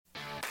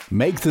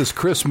Make this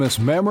Christmas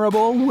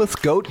memorable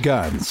with Goat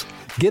Guns.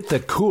 Get the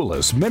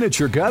coolest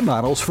miniature gun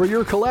models for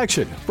your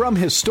collection. From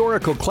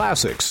historical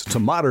classics to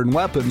modern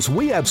weapons,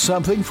 we have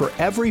something for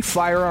every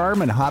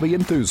firearm and hobby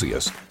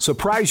enthusiast.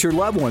 Surprise your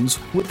loved ones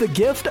with the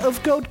gift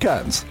of Goat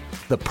Guns,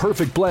 the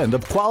perfect blend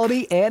of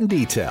quality and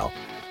detail.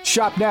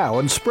 Shop now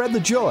and spread the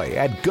joy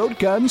at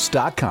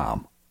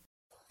goatguns.com.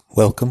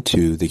 Welcome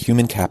to the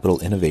Human Capital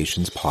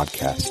Innovations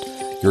Podcast,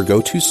 your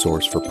go-to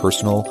source for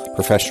personal,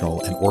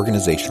 professional, and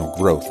organizational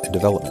growth and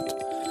development.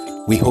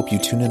 We hope you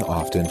tune in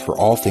often for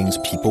all things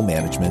people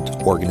management,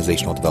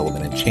 organizational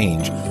development and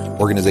change,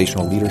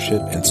 organizational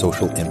leadership, and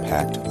social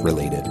impact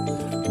related.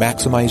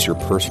 Maximize your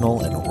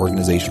personal and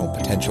organizational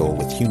potential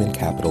with Human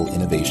Capital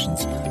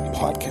Innovations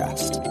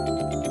Podcast.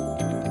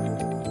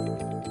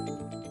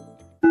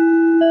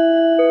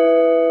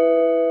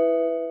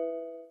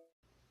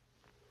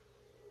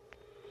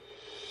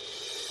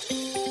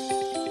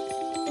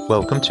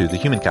 Welcome to the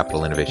Human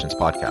Capital Innovations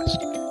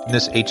Podcast. In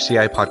this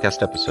HCI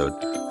podcast episode,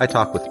 I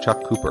talk with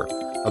Chuck Cooper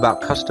about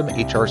custom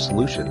HR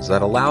solutions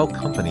that allow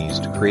companies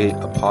to create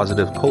a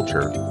positive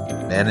culture,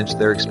 manage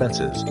their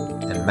expenses,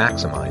 and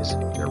maximize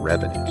their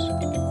revenues.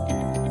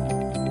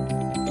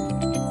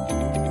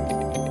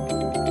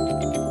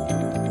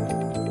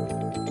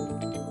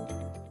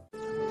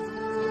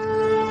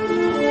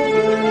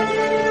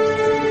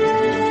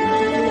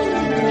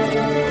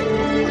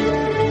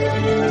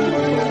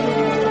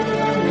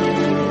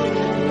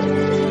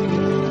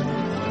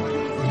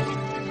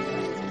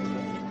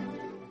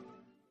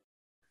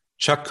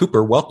 Chuck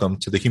Cooper, welcome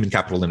to the Human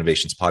Capital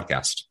Innovations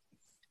Podcast.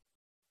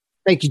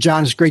 Thank you,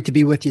 John. It's great to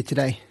be with you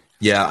today.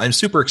 Yeah, I'm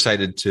super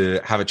excited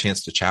to have a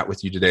chance to chat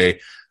with you today.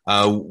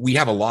 We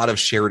have a lot of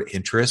shared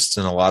interests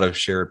and a lot of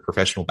shared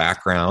professional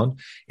background.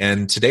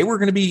 And today we're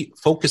going to be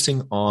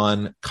focusing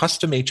on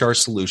custom HR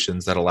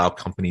solutions that allow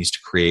companies to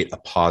create a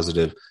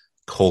positive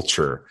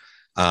culture,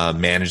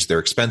 manage their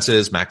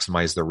expenses,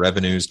 maximize their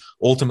revenues,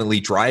 ultimately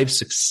drive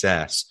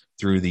success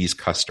through these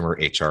customer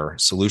HR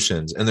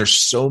solutions. And there's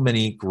so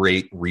many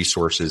great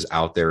resources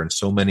out there and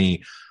so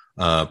many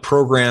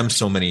programs,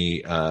 so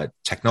many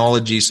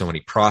technologies, so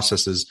many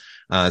processes.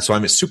 So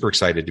I'm super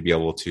excited to be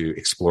able to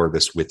explore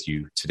this with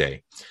you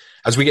today.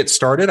 As we get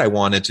started, I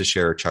wanted to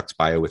share Chuck's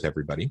bio with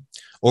everybody.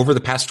 Over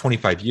the past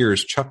 25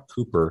 years, Chuck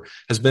Cooper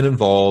has been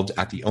involved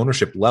at the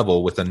ownership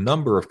level with a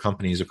number of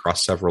companies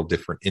across several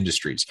different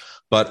industries.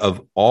 But of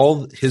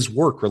all his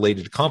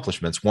work-related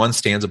accomplishments, one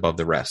stands above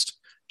the rest.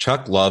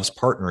 Chuck loves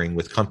partnering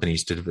with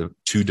companies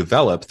to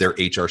develop their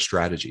HR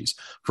strategies.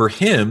 For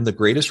him, the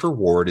greatest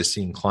reward is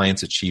seeing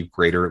clients achieve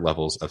greater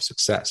levels of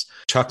success.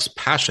 Chuck's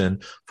passion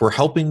for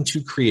helping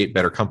to create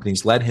better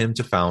companies led him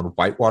to found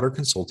Whitewater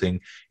Consulting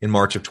in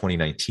March of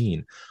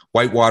 2019.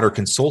 Whitewater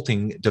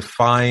Consulting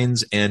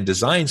defines and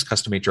designs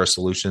custom HR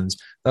solutions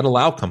that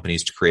allow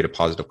companies to create a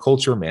positive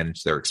culture,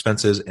 manage their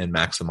expenses, and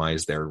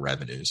maximize their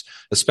revenues.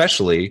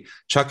 Especially,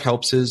 Chuck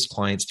helps his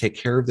clients take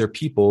care of their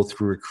people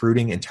through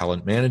recruiting and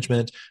talent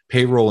management,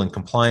 payroll and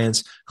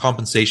compliance,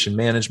 compensation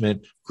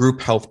management,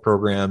 group health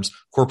programs,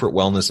 corporate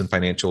wellness and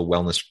financial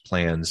wellness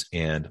plans,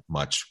 and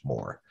much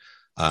more.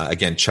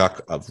 Again,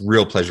 Chuck, a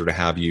real pleasure to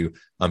have you.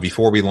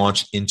 Before we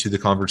launch into the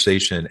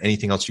conversation,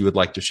 anything else you would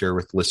like to share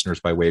with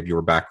listeners by way of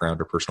your background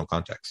or personal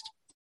context?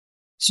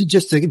 So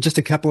just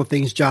a couple of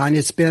things, John.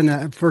 It's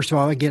been, first of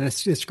all, again,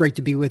 it's great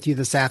to be with you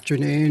this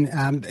afternoon,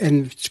 and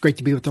it's great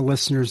to be with the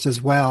listeners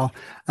as well.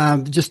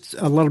 Just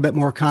a little bit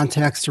more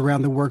context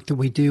around the work that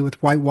we do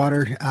with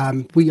Whitewater.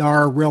 We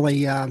are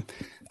really...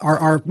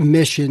 Our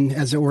mission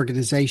as an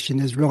organization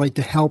is really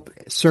to help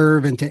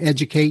serve and to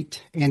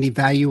educate and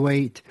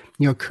evaluate,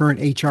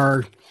 current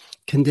HR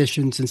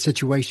conditions and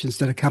situations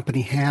that a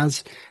company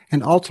has.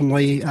 And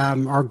ultimately,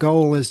 our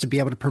goal is to be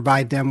able to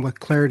provide them with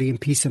clarity and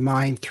peace of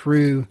mind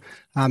through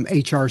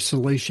HR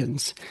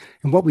solutions.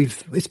 And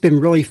it's been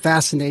really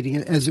fascinating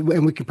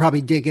and we could probably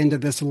dig into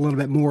this a little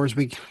bit more as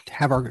we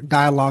have our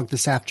dialogue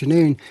this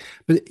afternoon.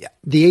 But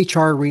the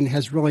HR arena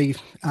has really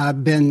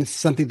been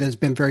something that has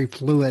been very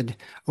fluid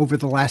over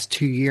the last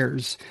 2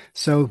 years.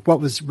 So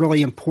what was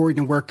really important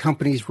and where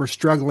companies were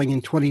struggling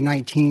in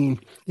 2019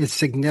 is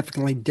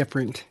significantly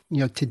different,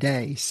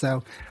 today.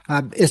 So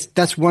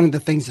that's one of the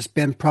things that's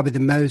been probably the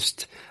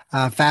most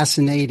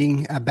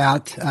fascinating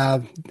about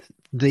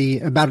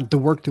the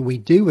work that we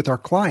do with our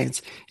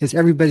clients is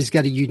everybody's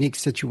got a unique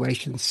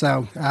situation.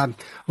 So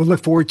we'll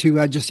look forward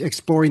to just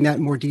exploring that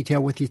in more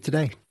detail with you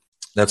today.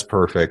 That's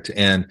perfect.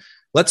 And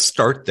let's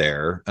start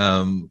there.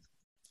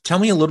 Tell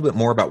me a little bit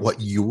more about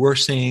what you were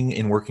seeing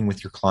in working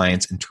with your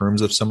clients in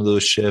terms of some of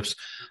those shifts.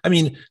 I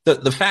mean,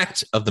 the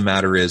fact of the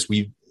matter is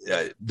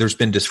there's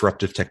been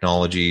disruptive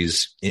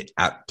technologies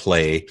at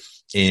play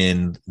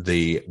in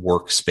the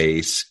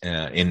workspace,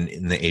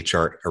 in the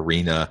HR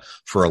arena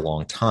for a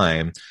long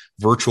time.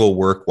 Virtual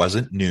work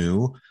wasn't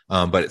new,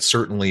 but it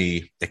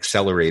certainly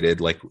accelerated,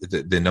 like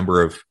the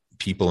number of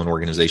people and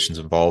organizations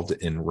involved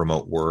in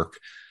remote work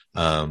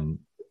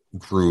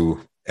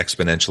grew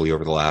exponentially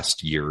over the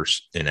last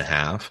years and a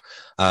half.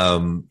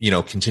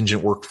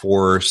 Contingent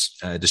workforce,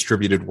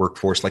 distributed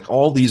workforce, like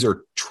all these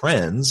are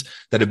trends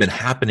that have been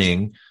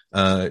happening,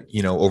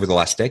 over the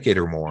last decade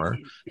or more.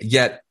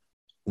 Yet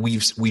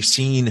we've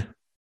seen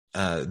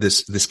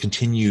this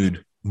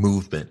continued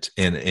movement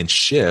and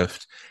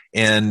shift,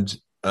 and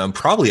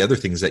probably other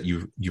things that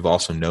you've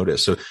also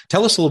noticed. So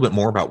tell us a little bit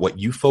more about what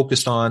you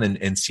focused on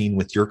and seen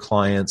with your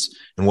clients,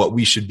 and what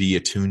we should be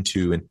attuned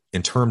to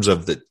in terms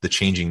of the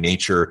changing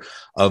nature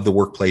of the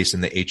workplace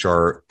and the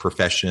HR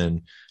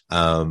profession.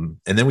 And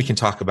then we can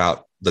talk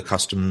about the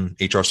custom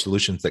HR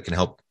solutions that can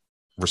help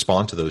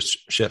respond to those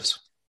shifts.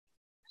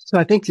 So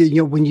I think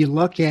that, when you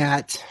look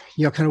at,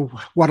 kind of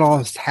what all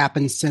has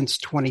happened since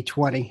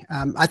 2020,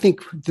 I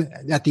think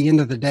at the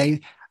end of the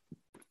day,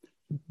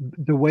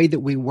 the way that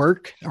we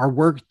work,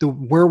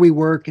 where we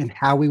work and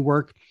how we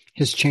work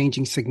is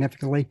changing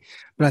significantly.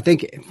 But I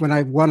think when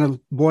I want to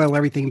boil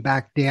everything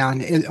back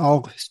down, it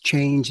all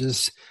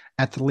changes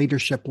at the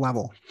leadership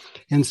level.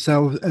 And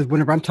so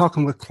whenever I'm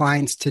talking with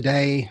clients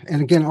today,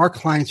 and again, our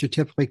clients are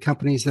typically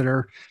companies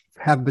that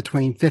have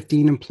between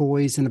 15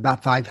 employees and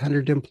about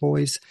 500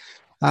 employees.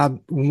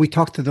 When we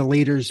talk to the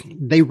leaders,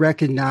 they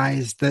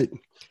recognize that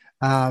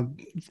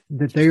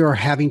they are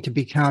having to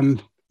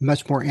become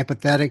much more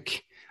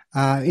empathetic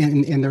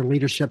in their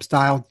leadership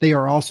style. They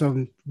are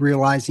also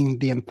realizing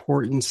the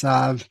importance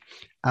of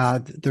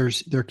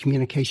their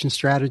communication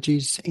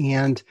strategies,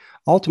 and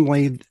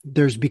ultimately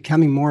there's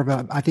becoming more of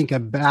a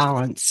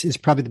balance is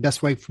probably the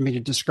best way for me to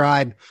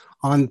describe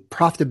on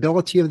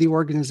profitability of the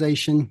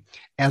organization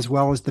as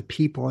well as the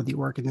people of the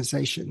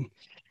organization.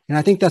 And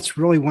I think that's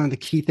really one of the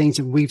key things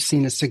that we've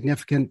seen a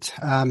significant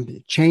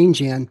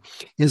change in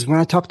is when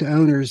I talk to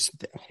owners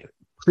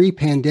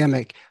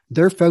pre-pandemic,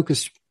 their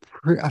focus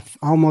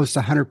almost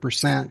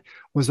 100%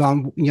 was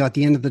on, at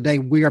the end of the day,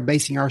 we are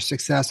basing our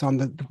success on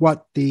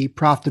what the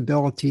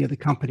profitability of the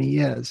company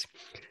is.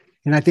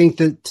 And I think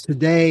that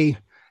today,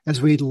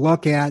 as we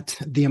look at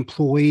the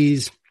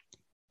employees,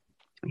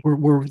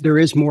 there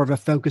is more of a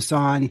focus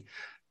on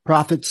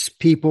profits,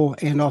 people,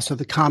 and also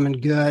the common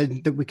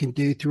good that we can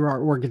do through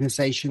our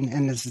organization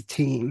and as a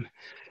team.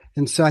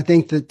 And so I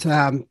think that,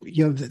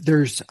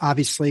 there's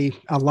obviously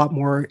a lot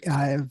more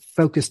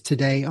focus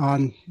today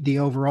on the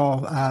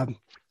overall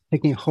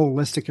taking a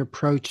holistic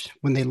approach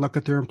when they look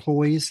at their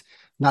employees,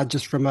 not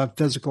just from a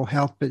physical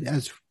health, but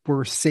as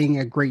we're seeing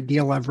a great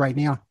deal of right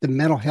now, the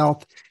mental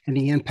health and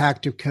the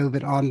impact of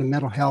COVID on the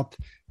mental health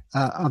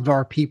of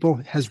our people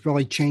has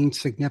really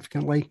changed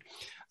significantly.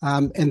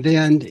 And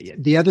then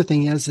the other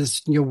thing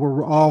is,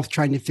 we're all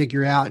trying to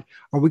figure out,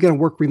 are we going to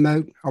work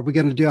remote? Are we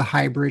going to do a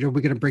hybrid? Are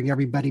we going to bring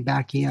everybody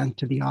back in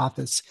to the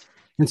office?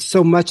 And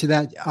so much of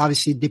that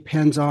obviously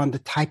depends on the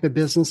type of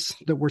business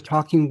that we're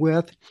talking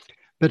with.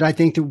 But I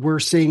think that we're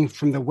seeing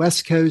from the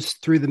West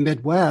Coast through the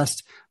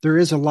Midwest, there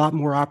is a lot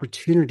more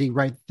opportunity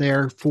right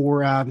there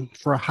for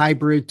a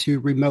hybrid to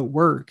remote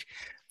work.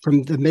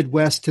 From the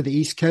Midwest to the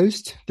East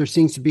Coast, there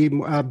seems to be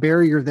a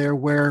barrier there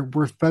where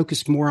we're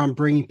focused more on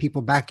bringing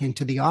people back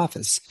into the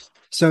office.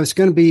 So it's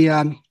going to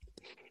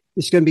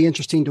be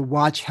interesting to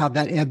watch how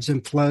that ebbs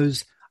and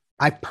flows.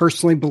 I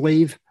personally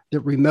believe that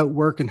remote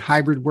work and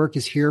hybrid work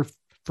is here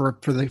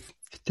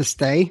to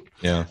stay.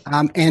 Yeah.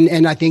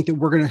 And I think that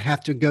we're going to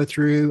have to go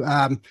through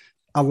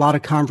a lot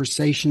of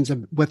conversations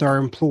with our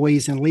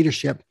employees and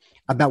leadership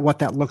about what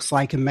that looks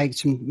like and make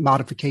some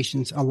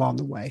modifications along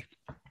the way.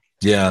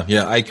 Yeah,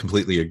 I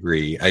completely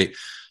agree.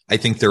 I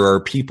think there are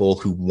people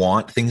who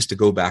want things to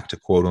go back to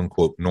quote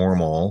unquote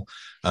normal,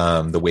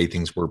 the way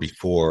things were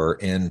before.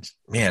 And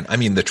man, I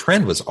mean, the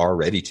trend was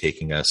already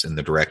taking us in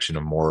the direction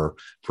of more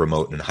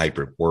remote and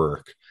hybrid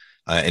work.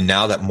 And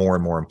now that more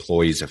and more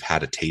employees have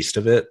had a taste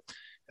of it,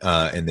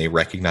 and they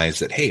recognize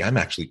that, hey, I'm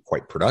actually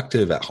quite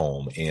productive at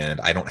home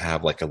and I don't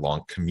have like a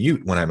long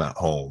commute when I'm at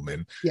home.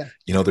 And,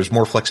 there's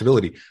more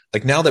flexibility.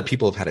 Like now that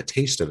people have had a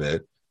taste of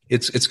it,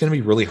 it's going to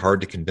be really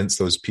hard to convince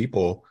those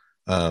people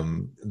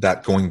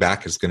that going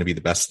back is going to be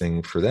the best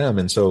thing for them.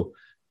 And so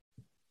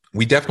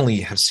we definitely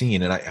have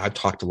seen, and I've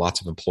talked to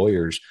lots of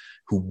employers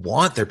who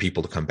want their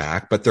people to come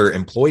back, but their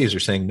employees are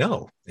saying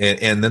no.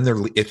 And then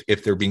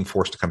if they're being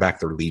forced to come back,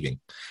 they're leaving.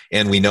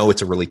 And we know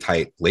it's a really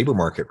tight labor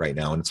market right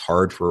now, and it's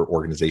hard for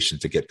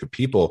organizations to get good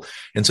people.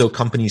 And so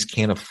companies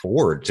can't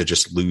afford to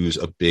just lose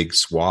a big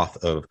swath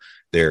of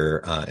their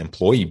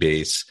employee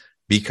base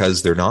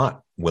because they're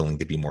not willing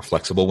to be more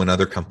flexible when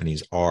other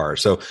companies are.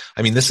 So,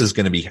 I mean, this is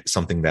going to be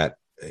something that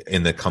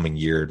in the coming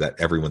year that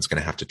everyone's going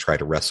to have to try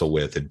to wrestle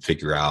with and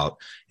figure out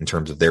in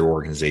terms of their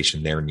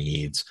organization, their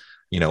needs.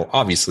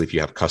 Obviously, if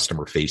you have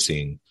customer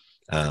facing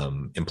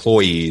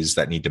employees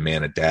that need to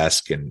man a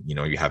desk and,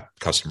 you have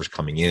customers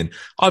coming in,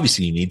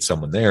 obviously you need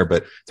someone there,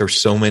 but there's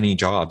so many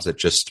jobs that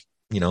just,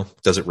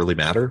 does it really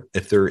matter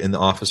if they're in the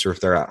office or if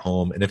they're at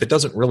home? And if it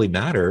doesn't really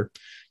matter,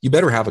 you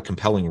better have a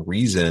compelling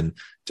reason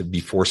to be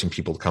forcing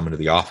people to come into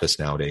the office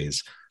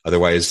nowadays.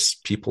 Otherwise,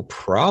 people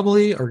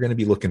probably are going to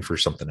be looking for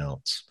something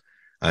else.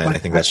 And I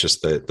think that's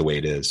just the way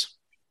it is.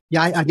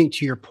 Yeah, I think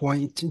to your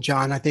point,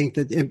 John, I think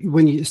that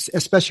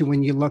especially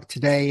when you look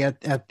today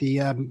at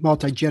the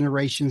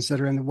multi-generations that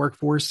are in the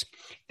workforce,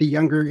 the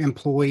younger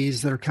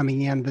employees that are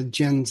coming in, the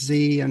Gen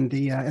Z and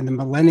the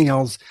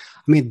millennials,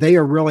 I mean, they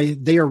are really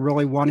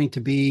wanting to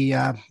be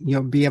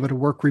able to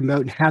work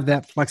remote and have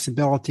that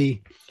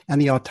flexibility and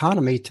the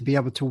autonomy to be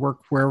able to work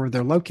wherever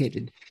they're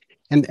located.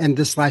 And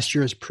this last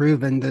year has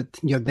proven that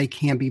they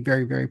can be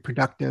very, very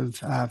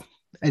productive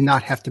and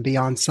not have to be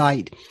on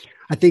site.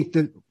 I think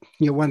that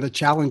one of the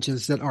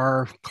challenges that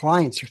our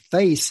clients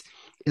face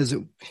is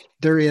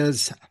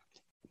that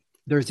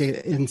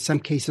in some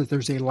cases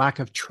there's a lack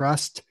of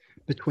trust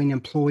between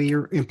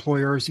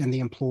employers and the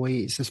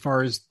employees as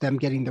far as them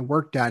getting the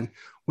work done.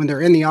 When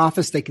they're in the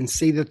office, they can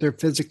see that they're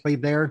physically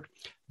there.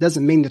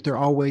 Doesn't mean that they're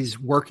always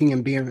working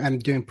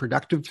and doing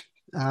productive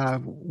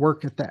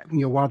work at that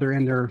while they're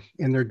in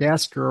their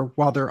desk or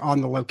while they're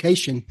on the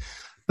location.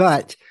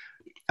 But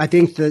I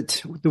think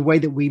that the way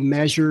that we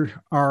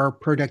measure our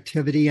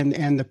productivity and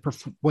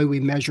the way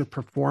we measure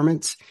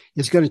performance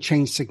is going to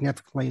change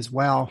significantly as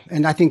well.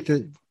 And I think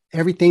that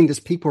everything that's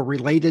people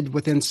related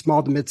within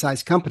small to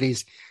mid-sized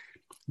companies,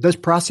 those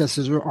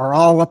processes are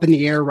all up in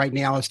the air right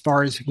now as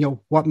far as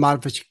what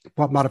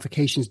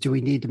modifications do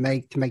we need to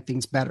make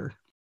things better.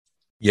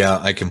 Yeah,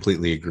 I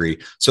completely agree.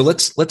 So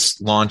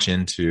let's launch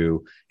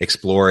into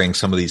exploring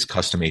some of these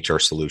custom HR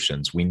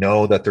solutions. We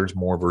know that there's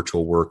more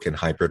virtual work and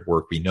hybrid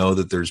work. We know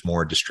that there's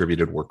more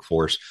distributed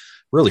workforce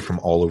really from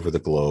all over the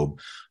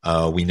globe.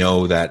 We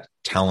know that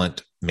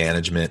talent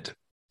management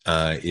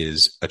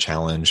is a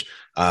challenge.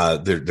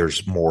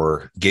 There's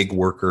more gig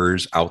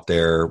workers out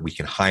there. We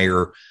can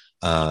hire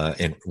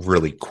and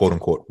really quote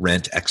unquote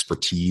rent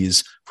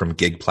expertise from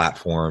gig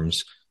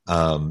platforms.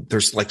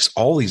 There's like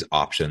all these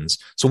options.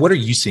 So what are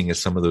you seeing as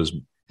some of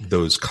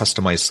those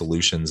customized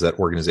solutions that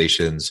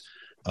organizations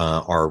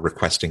are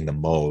requesting the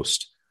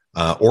most?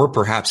 Or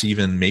perhaps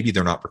even maybe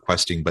they're not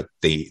requesting, but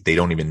they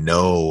don't even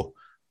know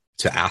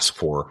to ask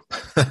for,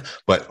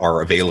 but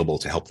are available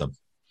to help them.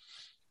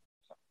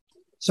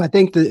 So I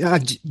think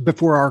that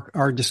before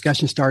our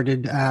discussion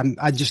started,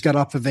 I just got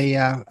off of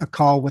a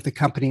call with a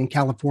company in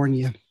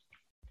California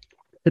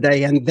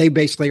today, and they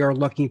basically are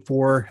looking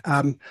for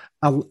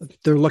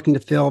they're looking to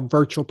fill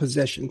virtual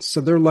positions. So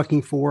they're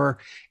looking for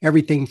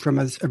everything from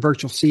a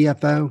virtual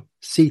CFO,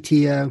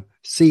 CTO,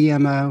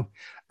 CMO,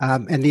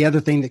 and the other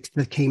thing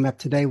that came up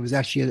today was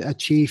actually a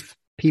chief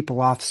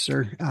people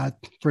officer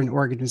for an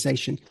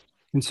organization.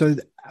 And so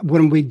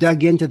when we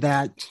dug into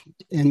that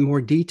in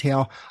more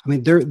detail, I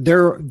mean,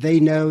 they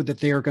know that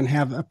they are going to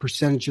have a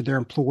percentage of their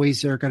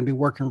employees that are going to be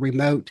working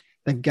remote.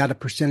 They've got a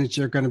percentage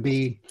that are going to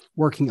be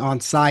working on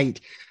site.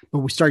 But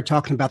we started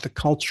talking about the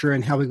culture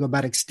and how we go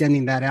about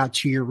extending that out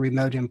to your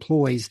remote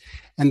employees.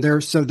 And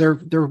they're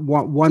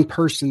one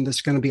person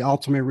that's going to be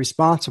ultimately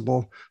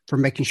responsible for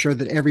making sure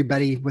that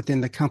everybody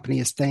within the company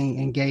is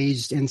staying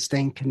engaged and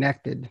staying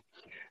connected.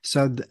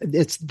 So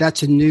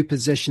that's a new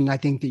position I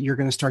think that you're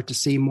going to start to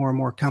see more and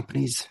more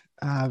companies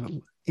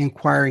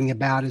inquiring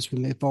about as we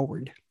move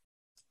forward.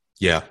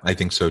 Yeah, I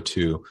think so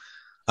too.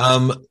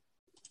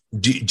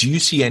 Do you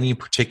see any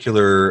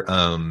particular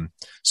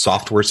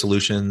software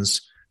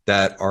solutions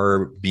that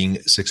are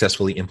being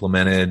successfully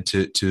implemented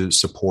to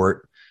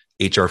support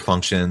HR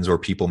functions or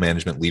people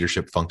management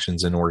leadership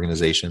functions in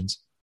organizations?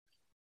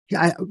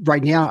 Yeah,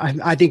 right now,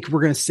 I think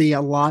we're going to see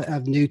a lot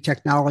of new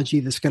technology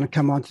that's going to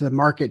come onto the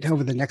market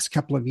over the next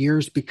couple of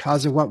years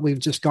because of what we've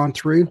just gone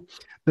through.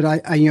 But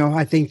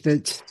I think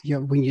that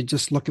when you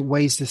just look at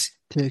ways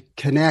to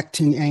connect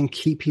and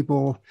keep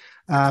people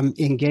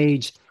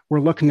engaged, we're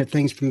looking at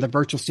things from the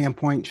virtual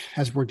standpoint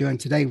as we're doing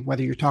today,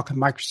 whether you're talking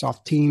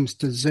Microsoft Teams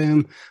to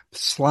Zoom.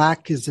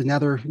 Slack is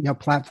another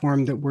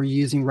platform that we're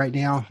using right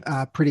now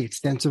pretty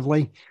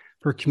extensively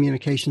for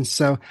communication.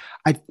 So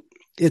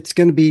it's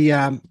going to be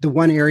the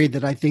one area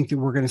that I think that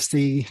we're going to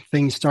see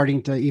things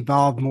starting to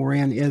evolve more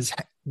in is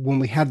when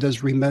we have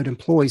those remote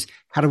employees,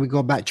 how do we go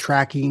about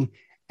tracking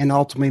and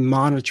ultimately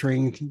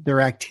monitoring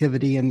their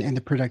activity and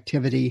the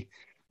productivity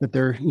that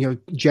they're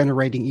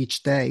generating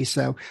each day.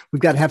 So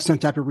we've got to have some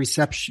type of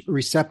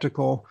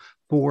receptacle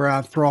for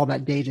all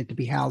that data to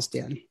be housed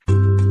in.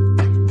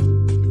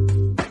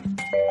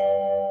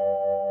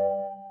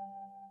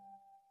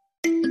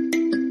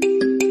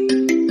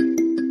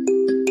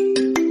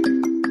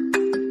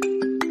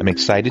 I'm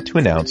excited to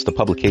announce the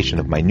publication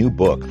of my new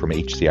book from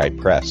HCI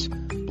Press,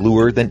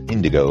 Bluer Than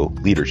Indigo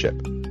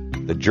Leadership: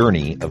 The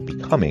Journey of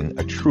Becoming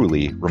a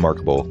Truly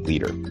Remarkable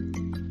Leader.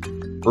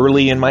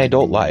 Early in my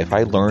adult life,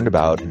 I learned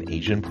about an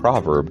Asian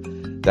proverb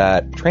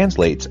that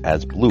translates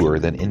as bluer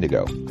than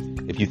indigo.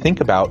 If you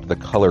think about the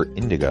color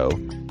indigo,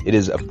 it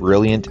is a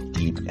brilliant,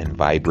 deep, and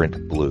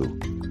vibrant blue,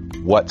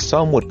 what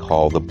some would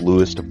call the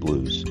bluest of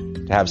blues.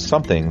 To have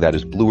something that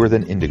is bluer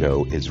than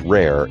indigo is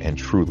rare and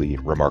truly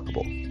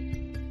remarkable.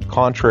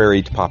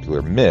 Contrary to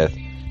popular myth,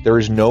 there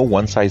is no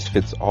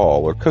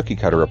one-size-fits-all or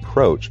cookie-cutter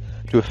approach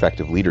to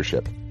effective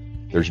leadership.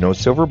 There's no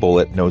silver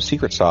bullet, no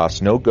secret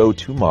sauce, no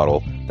go-to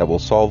model that will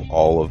solve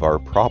all of our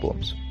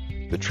problems.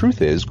 The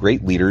truth is,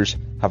 great leaders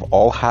have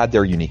all had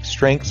their unique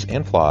strengths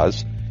and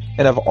flaws,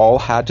 and have all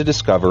had to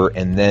discover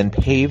and then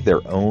pave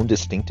their own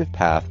distinctive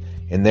path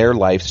in their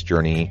life's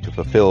journey to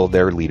fulfill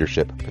their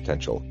leadership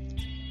potential.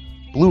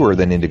 Bluer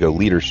Than Indigo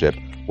Leadership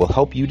will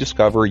help you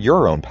discover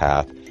your own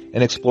path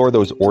and explore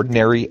those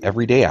ordinary,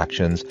 everyday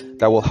actions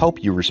that will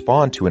help you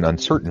respond to an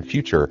uncertain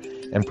future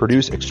and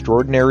produce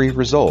extraordinary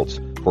results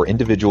for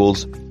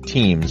individuals,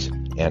 teams,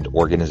 and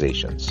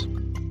organizations.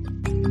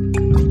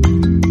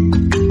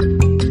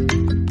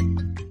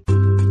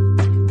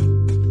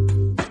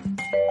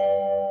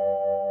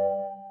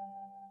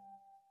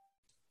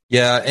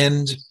 Yeah,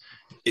 and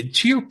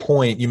to your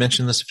point, you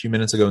mentioned this a few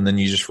minutes ago, and then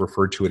you just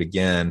referred to it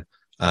again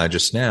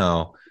just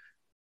now.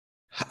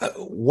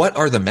 What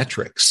are the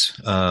metrics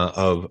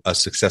of a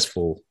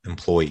successful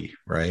employee,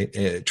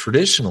 right?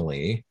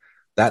 Traditionally,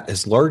 that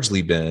has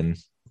largely been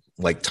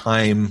like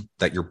time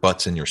that your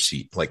butt's in your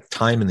seat, like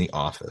time in the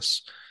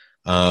office.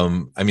 I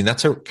mean,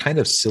 that's a kind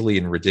of silly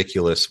and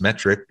ridiculous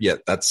metric,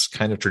 yet that's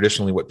kind of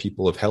traditionally what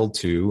people have held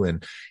to.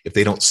 And if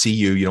they don't see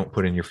you, you don't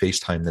put in your face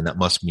time, then that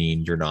must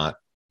mean you're not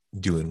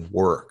doing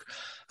work.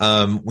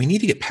 We need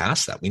to get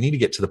past that. We need to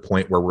get to the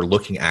point where we're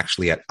looking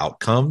actually at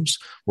outcomes.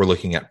 We're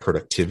looking at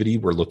productivity.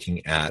 We're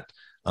looking at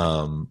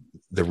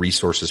the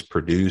resources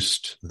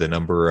produced, the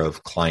number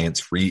of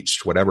clients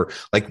reached, whatever.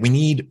 Like, we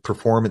need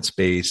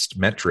performance-based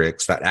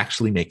metrics that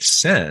actually make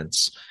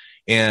sense.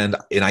 And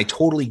I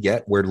totally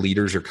get where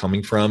leaders are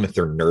coming from if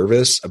they're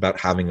nervous about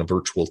having a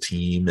virtual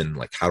team and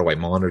like, how do I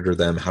monitor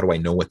them? How do I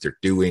know what they're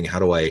doing? How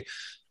do I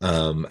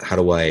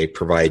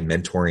provide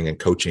mentoring and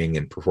coaching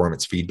and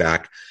performance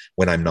feedback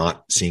when I'm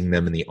not seeing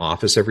them in the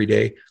office every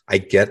day? I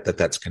get that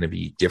that's going to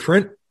be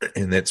different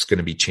and that's going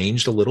to be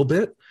changed a little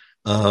bit.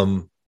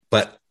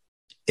 But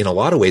in a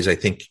lot of ways, I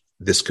think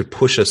this could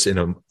push us in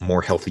a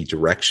more healthy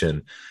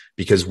direction,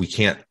 because we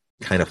can't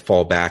kind of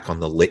fall back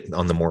on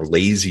the more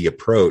lazy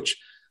approach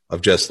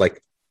of just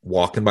like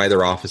walking by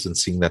their office and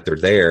seeing that they're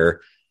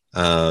there.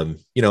 And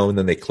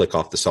then they click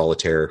off the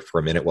solitaire for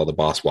a minute while the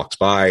boss walks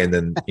by, and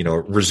then,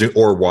 resume,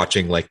 or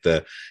watching like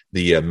the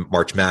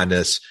March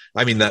Madness.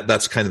 I mean,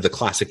 that's kind of the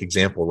classic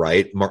example,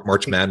 right?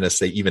 March Madness,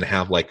 they even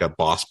have like a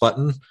boss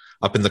button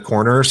up in the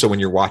corner. So when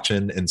you're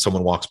watching and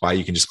someone walks by,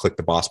 you can just click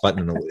the boss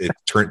button and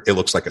it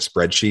looks like a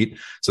spreadsheet.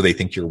 So they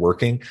think you're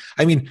working.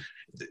 I mean,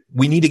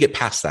 we need to get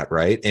past that,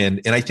 right?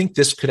 And I think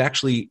this could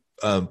actually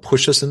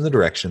push us in the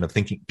direction of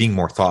being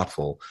more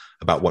thoughtful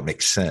about what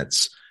makes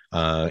sense.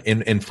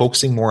 And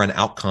focusing more on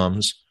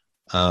outcomes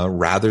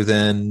rather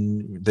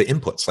than the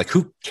inputs. Like,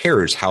 who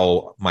cares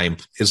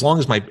as long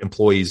as my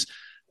employees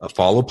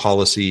follow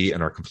policy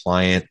and are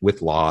compliant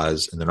with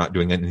laws and they're not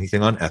doing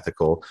anything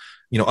unethical,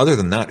 other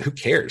than that, who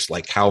cares?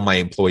 Like, how my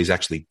employees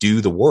actually do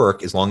the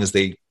work, as long as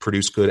they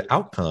produce good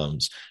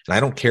outcomes. And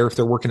I don't care if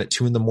they're working at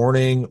 2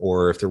 a.m.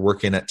 or if they're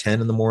working at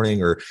 10 a.m.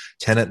 or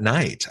 10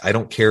 p.m. I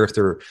don't care if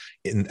they're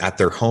at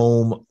their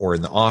home or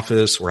in the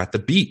office or at the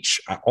beach.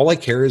 All I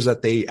care is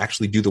that they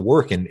actually do the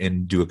work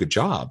and do a good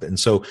job. And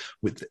so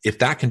if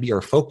that can be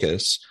our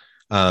focus,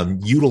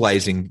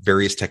 utilizing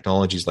various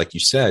technologies, like you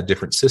said,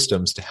 different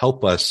systems to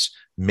help us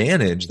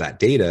manage that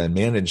data and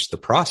manage the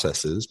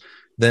processes,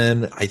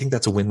 then I think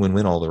that's a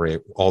win-win-win all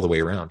the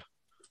way around.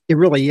 It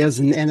really is.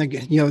 And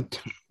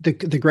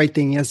the great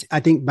thing is,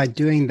 I think by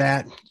doing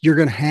that, you're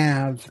going to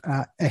have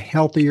a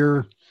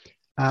healthier,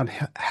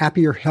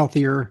 happier,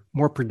 healthier,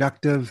 more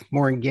productive,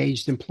 more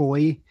engaged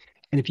employee.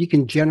 And if you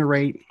can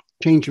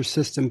change your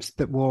systems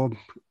that will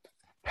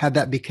have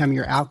that become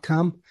your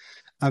outcome,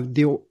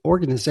 the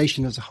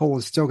organization as a whole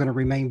is still going to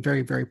remain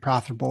very, very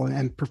profitable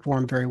and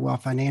perform very well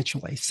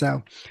financially.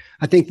 So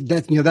I think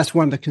that, that's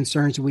one of the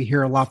concerns that we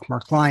hear a lot from our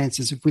clients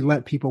is if we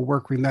let people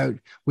work remote,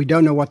 we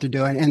don't know what they're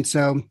doing. And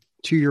so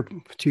to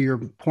your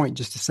point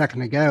just a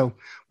second ago,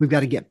 we've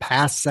got to get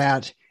past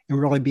that and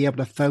really be able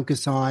to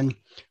focus on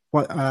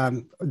what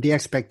the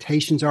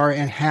expectations are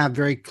and have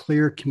very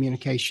clear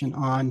communication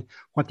on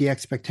what the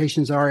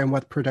expectations are and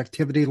what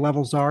productivity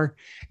levels are.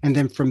 And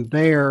then from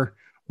there,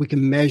 we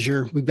can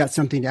measure, we've got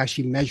something to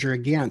actually measure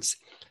against.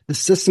 The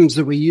systems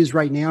that we use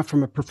right now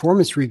from a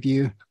performance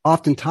review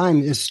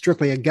oftentimes is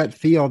strictly a gut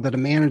feel that a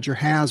manager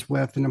has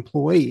with an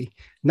employee,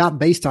 not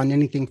based on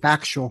anything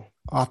factual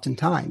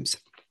oftentimes.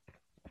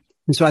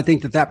 And so I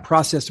think that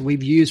process that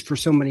we've used for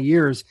so many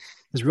years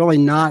is really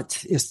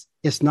not,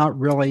 it's not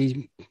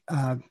really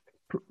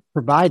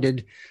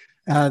provided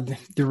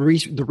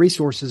the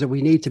resources that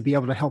we need to be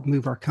able to help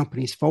move our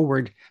companies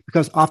forward.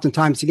 Because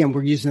oftentimes, again,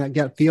 we're using that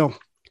gut feel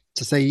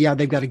to say, yeah,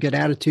 they've got a good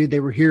attitude. They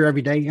were here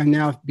every day. And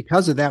now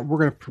because of that,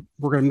 we're going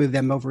to move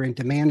them over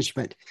into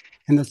management.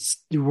 And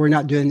we're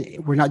not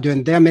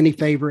doing them any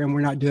favor, and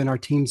we're not doing our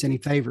teams any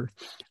favor.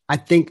 I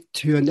think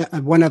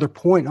one other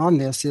point on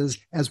this is,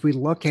 as we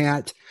look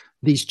at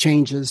these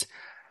changes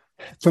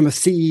from a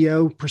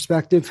CEO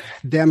perspective,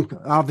 them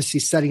obviously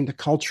setting the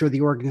culture of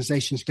the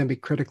organization is going to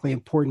be critically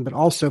important, but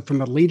also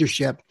from a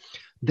leadership,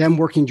 them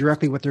working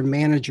directly with their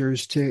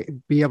managers to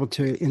be able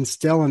to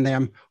instill in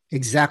them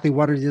exactly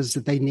what it is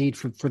that they need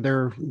for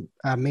their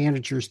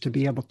managers to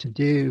be able to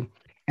do.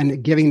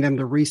 and giving them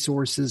the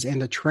resources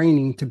and the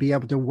training to be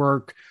able to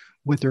work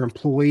with their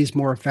employees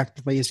more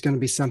effectively is going to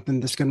be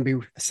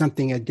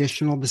something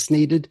additional that's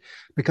needed.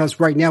 Because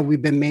right now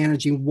we've been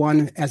managing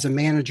one as a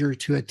manager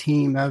to a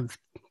team of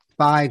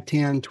 5,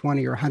 10,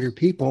 20, or 100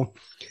 people.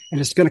 And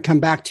it's going to come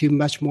back to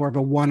much more of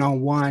a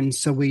one-on-one.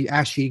 So we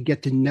actually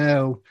get to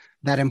know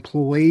that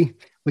employee.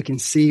 We can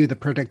see the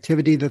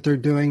productivity that they're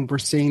doing. We're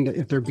seeing that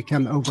if they're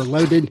become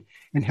overloaded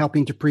and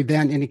helping to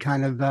prevent any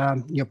kind of,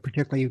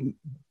 particularly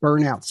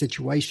burnout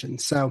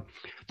situations. So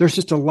there's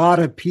just a lot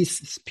of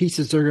pieces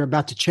that are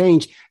about to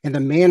change, and the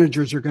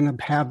managers they're going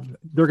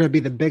to be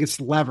the biggest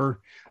lever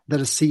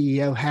that a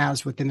CEO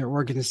has within their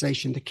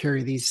organization to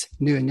carry these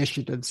new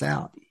initiatives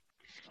out.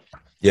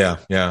 Yeah,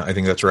 I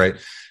think that's right.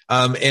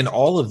 And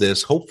all of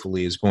this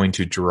hopefully is going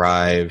to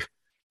drive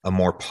a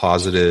more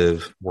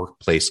positive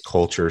workplace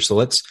culture. So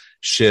let's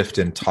shift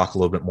and talk a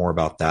little bit more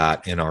about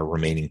that in our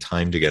remaining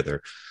time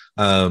together.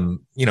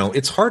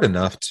 It's hard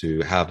enough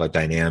to have a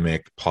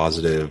dynamic,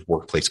 positive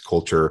workplace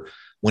culture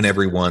when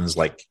everyone's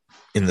like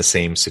in the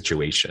same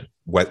situation,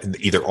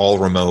 either all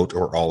remote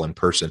or all in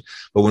person.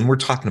 But when we're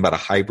talking about a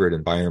hybrid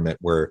environment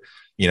where,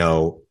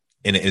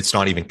 and it's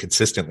not even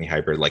consistently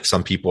hybrid, like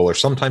some people are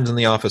sometimes in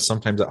the office,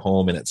 sometimes at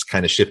home, and it's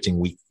kind of shifting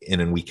week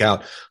in and week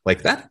out,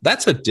 like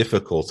that's a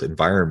difficult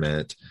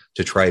environment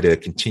to try to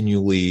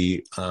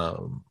continually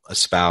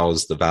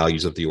espouse the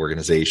values of the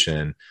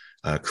organization,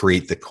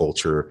 create the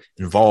culture,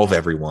 involve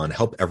everyone,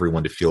 help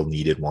everyone to feel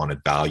needed,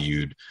 wanted,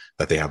 valued,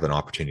 that they have an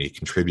opportunity to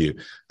contribute.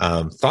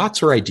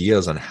 Thoughts or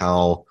ideas on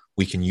how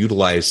we can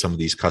utilize some of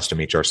these custom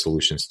HR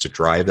solutions to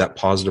drive that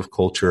positive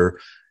culture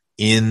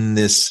in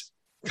this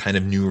kind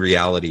of new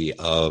reality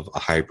of a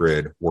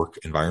hybrid work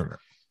environment?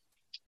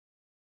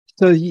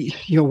 So,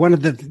 one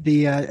of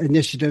the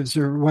initiatives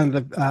or one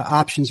of the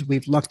options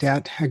we've looked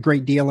at a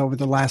great deal over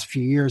the last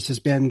few years has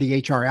been the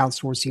HR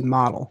outsourcing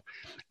model.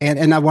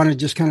 And I want to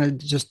just kind of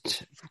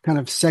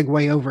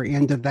segue over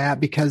into that,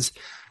 because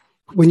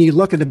when you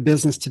look at a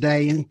business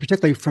today, and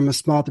particularly from a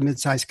small to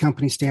mid-sized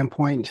company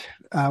standpoint,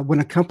 when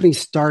a company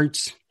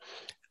starts,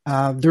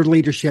 their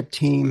leadership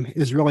team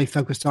is really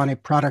focused on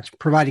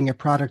providing a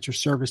product or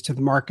service to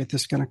the market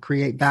that's going to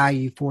create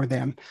value for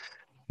them.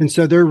 And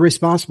so they're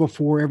responsible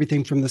for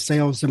everything from the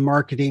sales and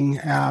marketing,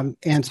 and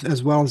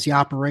as well as the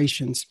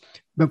operations.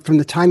 But from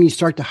the time you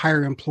start to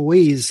hire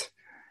employees,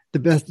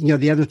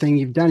 the other thing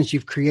you've done is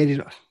you've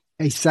created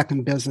a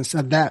second business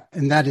of that,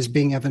 and that is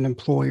being of an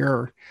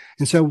employer.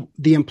 And so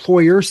the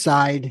employer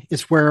side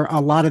is where a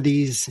lot of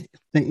these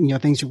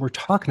things that we're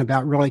talking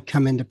about really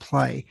come into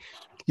play.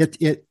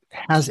 It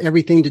has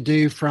everything to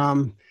do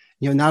from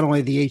not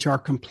only the HR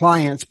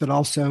compliance, but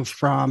also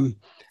from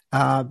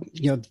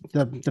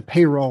the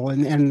payroll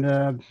and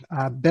the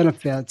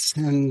benefits,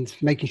 and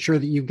making sure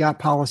that you've got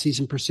policies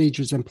and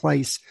procedures in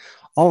place.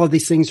 All of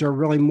these things are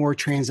really more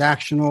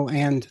transactional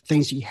and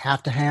things you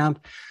have to have.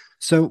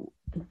 So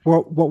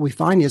what we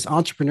find is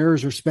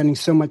entrepreneurs are spending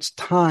so much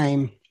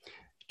time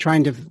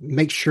trying to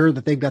make sure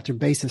that they've got their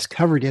bases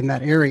covered in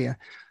that area.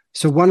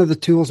 So one of the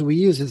tools that we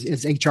use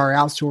is HR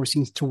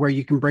outsourcing, to where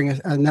you can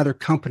bring another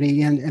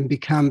company in and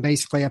become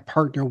basically a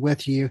partner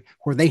with you,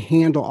 where they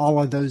handle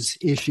all of those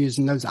issues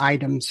and those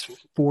items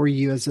for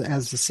you as the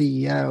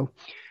CEO.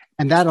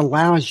 And that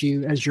allows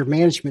you as your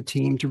management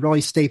team to really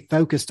stay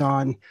focused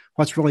on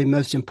what's really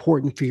most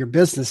important for your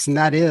business. And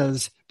that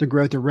is the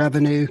growth of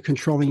revenue,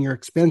 controlling your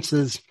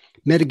expenses,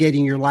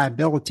 mitigating your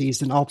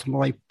liabilities, and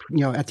ultimately,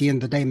 at the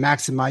end of the day,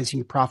 maximizing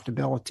your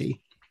profitability.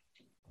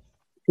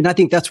 And I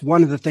think that's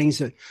one of the things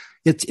that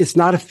it's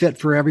not a fit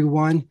for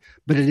everyone,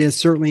 but it is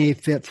certainly a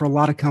fit for a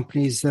lot of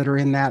companies that are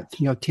in that,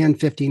 10,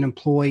 15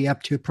 employee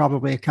up to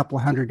probably a couple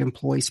of hundred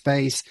employee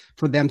space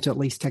for them to at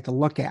least take a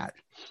look at.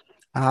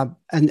 And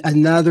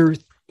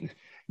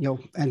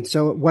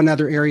so one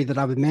other area that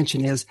I would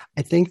mention is,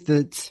 I think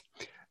that,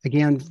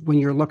 again, when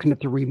you're looking at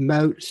the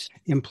remote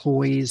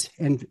employees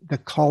and the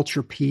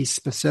culture piece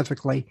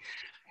specifically,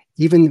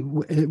 even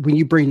when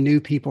you bring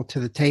new people to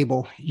the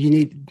table,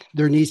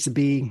 there needs to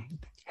be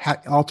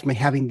ultimately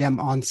having them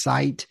on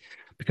site,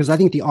 because I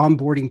think the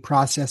onboarding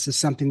process is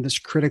something that's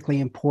critically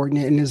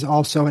important, and is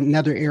also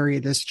another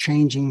area that's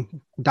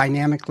changing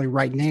dynamically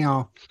right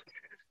now,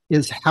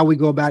 is how we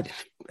go about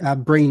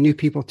bringing new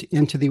people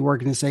into the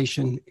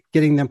organization,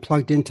 getting them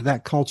plugged into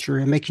that culture,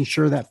 and making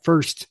sure that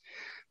first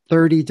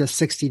 30 to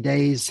 60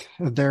 days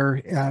of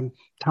their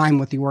time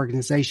with the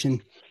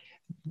organization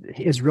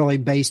is really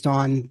based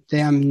on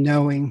them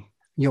knowing,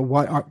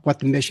 what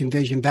the mission,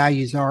 vision,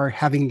 values are,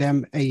 having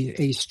them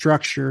a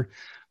structure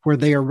where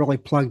they are really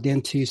plugged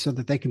into so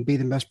that they can be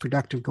the most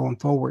productive going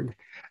forward.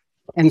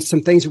 And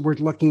some things that we're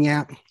looking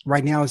at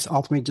right now is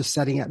ultimately just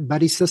setting up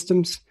buddy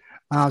systems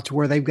to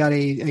where they've got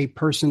a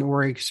person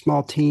or a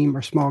small team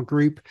or small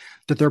group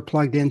that they're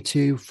plugged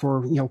into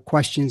for,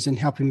 questions, and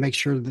helping make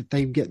sure that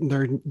they get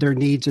their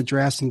needs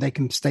addressed and they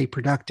can stay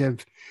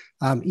productive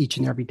each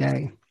and every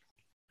day.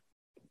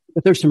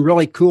 But there's some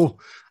really cool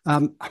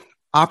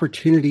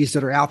opportunities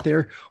that are out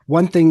there.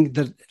 One thing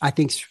that I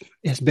think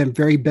has been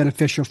very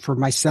beneficial for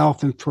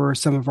myself and for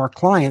some of our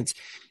clients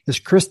is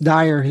Chris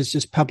Dyer has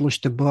just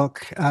published a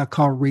book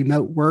called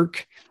Remote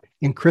Work.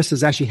 And Chris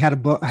has actually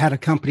had a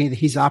company that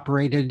he's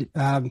operated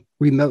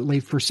remotely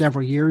for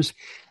several years.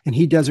 And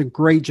he does a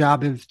great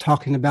job of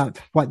talking about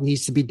what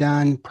needs to be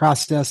done,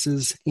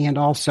 processes, and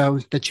also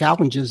the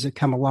challenges that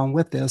come along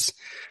with this.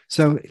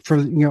 So for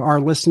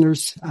our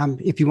listeners,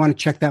 if you want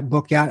to check that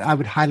book out, I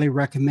would highly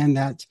recommend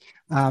that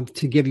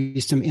to give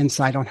you some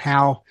insight on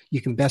how you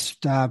can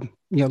best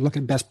look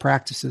at best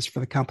practices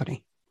for the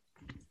company.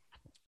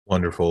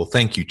 Wonderful.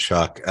 Thank you,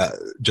 Chuck.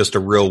 Just a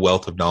real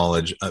wealth of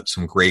knowledge,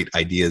 some great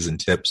ideas and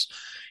tips.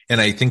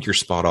 And I think you're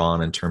spot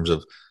on in terms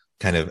of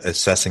kind of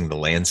assessing the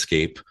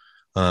landscape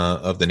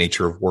of the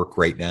nature of work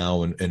right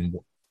now and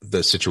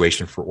the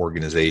situation for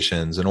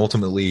organizations. And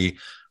ultimately,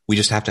 we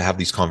just have to have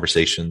these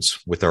conversations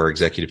with our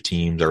executive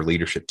teams, our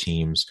leadership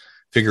teams,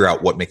 figure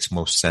out what makes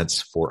most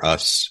sense for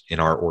us in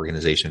our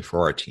organization,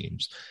 for our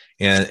teams.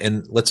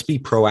 And let's be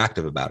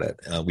proactive about it.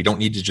 We don't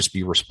need to just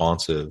be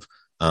responsive.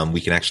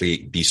 We can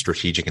actually be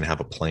strategic and have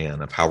a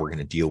plan of how we're going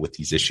to deal with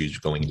these issues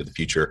going into the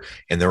future.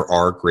 And there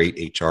are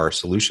great HR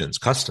solutions,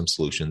 custom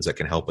solutions that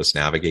can help us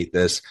navigate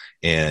this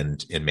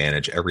and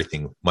manage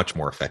everything much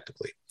more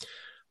effectively.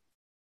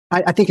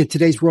 I think in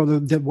today's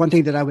world, the one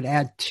thing that I would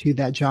add to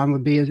that, John,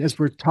 would be as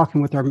we're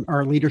talking with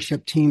our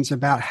leadership teams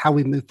about how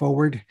we move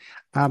forward.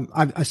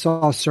 I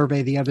saw a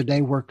survey the other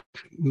day where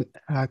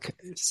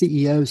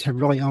CEOs have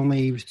really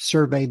only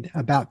surveyed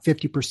about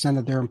 50%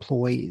 of their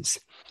employees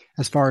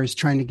as far as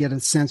trying to get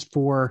a sense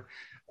for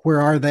where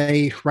are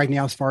they right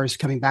now as far as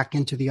coming back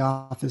into the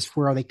office,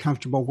 where are they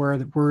comfortable,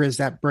 where is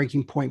that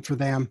breaking point for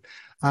them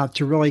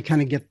to really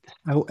kind of get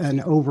an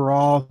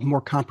overall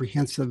more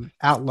comprehensive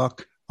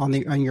outlook on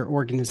your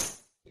organization.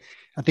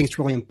 I think it's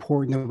really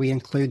important that we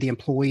include the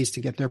employees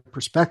to get their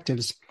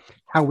perspectives.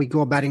 How we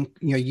go about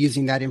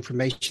using that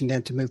information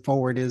then to move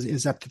forward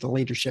is up to the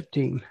leadership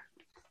team.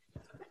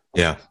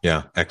 Yeah,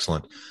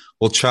 excellent.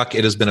 Well, Chuck,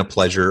 it has been a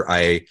pleasure.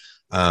 I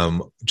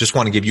just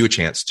want to give you a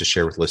chance to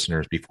share with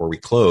listeners before we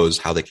close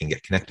how they can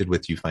get connected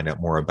with you, find out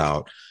more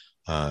about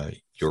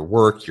your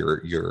work,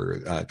 your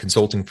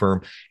consulting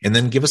firm, and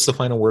then give us the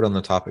final word on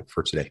the topic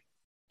for today.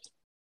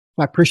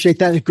 I appreciate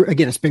that.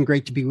 Again, it's been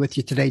great to be with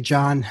you today,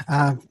 John.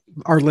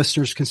 Our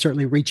listeners can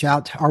certainly reach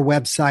out. Our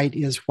website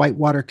is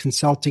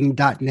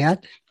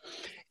whitewaterconsulting.net.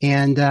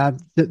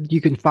 And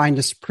you can find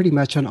us pretty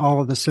much on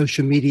all of the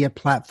social media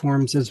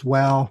platforms as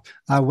well,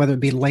 whether it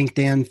be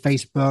LinkedIn,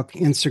 Facebook,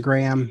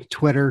 Instagram,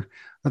 Twitter,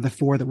 are the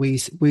four that we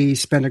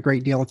spend a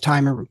great deal of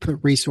time and put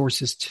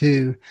resources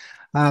to.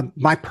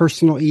 My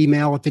personal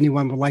email, if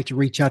anyone would like to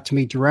reach out to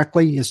me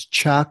directly, is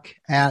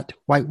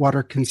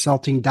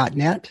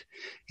chuck@whitewaterconsulting.net.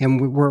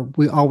 And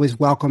we always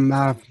welcome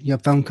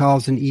phone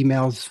calls and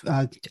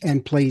emails.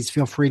 And please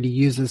feel free to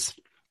use us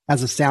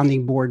as a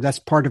sounding board. That's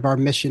part of our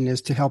mission,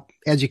 is to help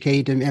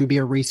educate and be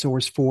a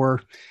resource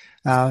for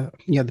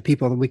the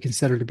people that we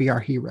consider to be our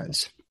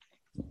heroes.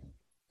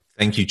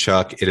 Thank you,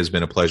 Chuck. It has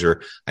been a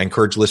pleasure. I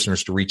encourage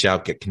listeners to reach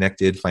out, get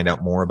connected, find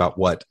out more about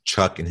what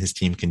Chuck and his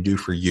team can do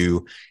for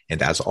you.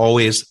 And as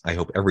always, I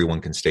hope everyone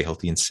can stay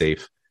healthy and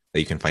safe, that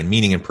you can find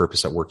meaning and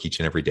purpose at work each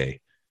and every day.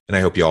 And I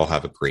hope you all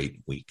have a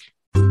great week.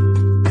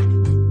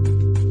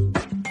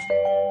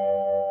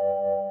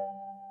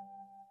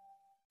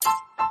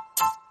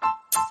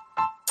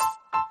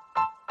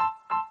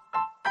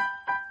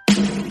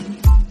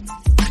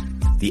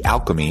 The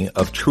alchemy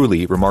of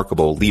truly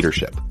remarkable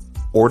leadership.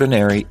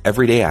 Ordinary,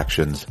 everyday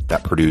actions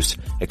that produce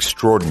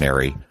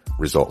extraordinary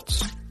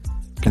results.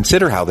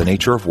 Consider how the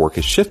nature of work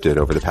has shifted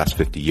over the past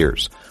 50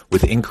 years.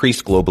 With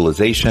increased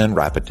globalization,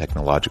 rapid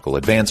technological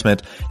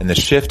advancement, and the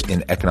shift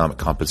in economic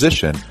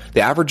composition,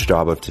 the average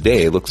job of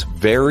today looks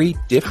very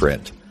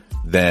different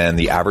than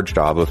the average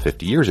job of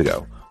 50 years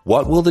ago.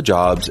 What will the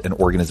jobs and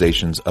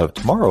organizations of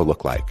tomorrow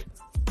look like?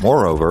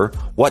 Moreover,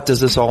 what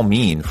does this all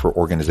mean for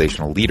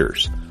organizational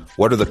leaders?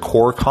 What are the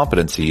core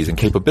competencies and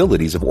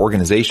capabilities of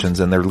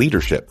organizations and their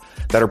leadership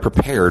that are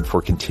prepared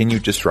for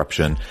continued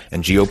disruption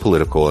and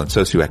geopolitical and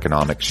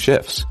socioeconomic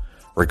shifts?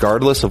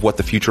 Regardless of what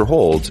the future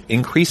holds,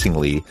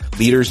 increasingly,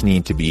 leaders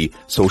need to be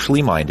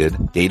socially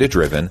minded,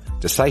 data-driven,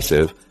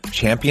 decisive,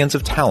 champions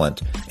of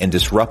talent, and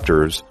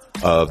disruptors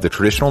of the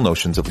traditional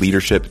notions of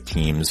leadership,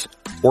 teams,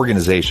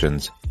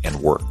 organizations, and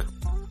work.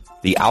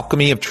 The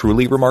alchemy of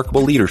truly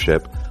remarkable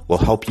leadership will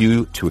help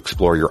you to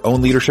explore your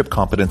own leadership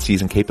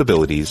competencies and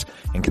capabilities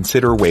and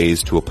consider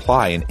ways to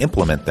apply and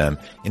implement them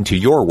into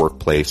your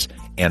workplace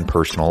and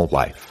personal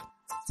life.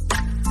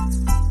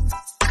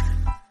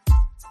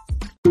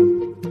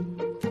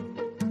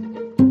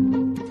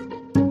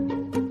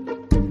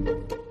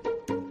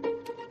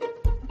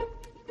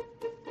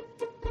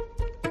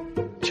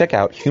 Check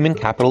out Human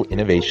Capital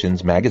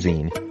Innovations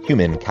magazine,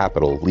 Human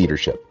Capital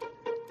Leadership.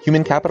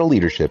 Human Capital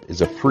Leadership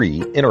is a free,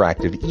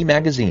 interactive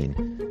e-magazine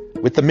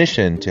with the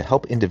mission to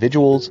help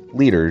individuals,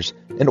 leaders,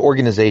 and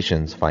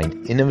organizations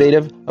find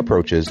innovative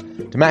approaches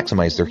to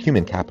maximize their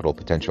human capital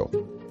potential.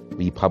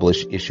 We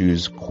publish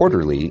issues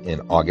quarterly in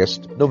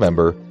August,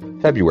 November,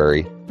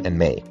 February, and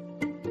May.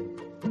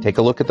 Take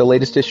a look at the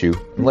latest issue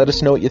and let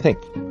us know what you think.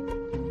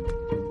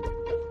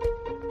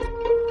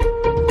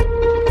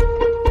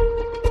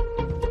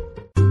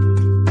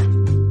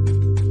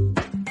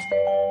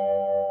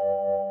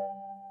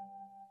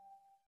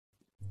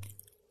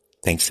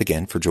 Thanks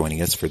again for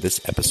joining us for this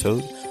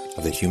episode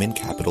of the Human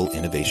Capital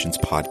Innovations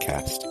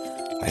Podcast.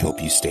 I hope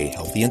you stay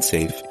healthy and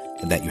safe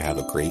and that you have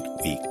a great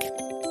week.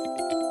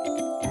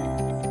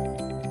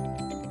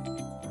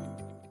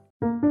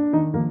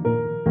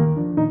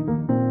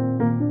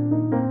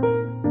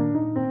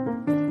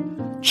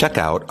 Check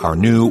out our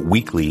new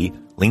weekly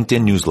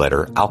LinkedIn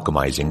newsletter,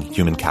 Alchemizing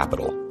Human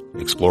Capital,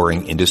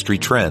 exploring industry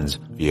trends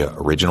via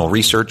original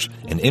research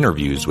and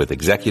interviews with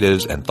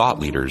executives and thought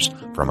leaders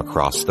from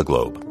across the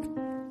globe.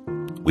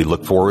 We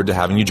look forward to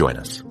having you join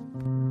us.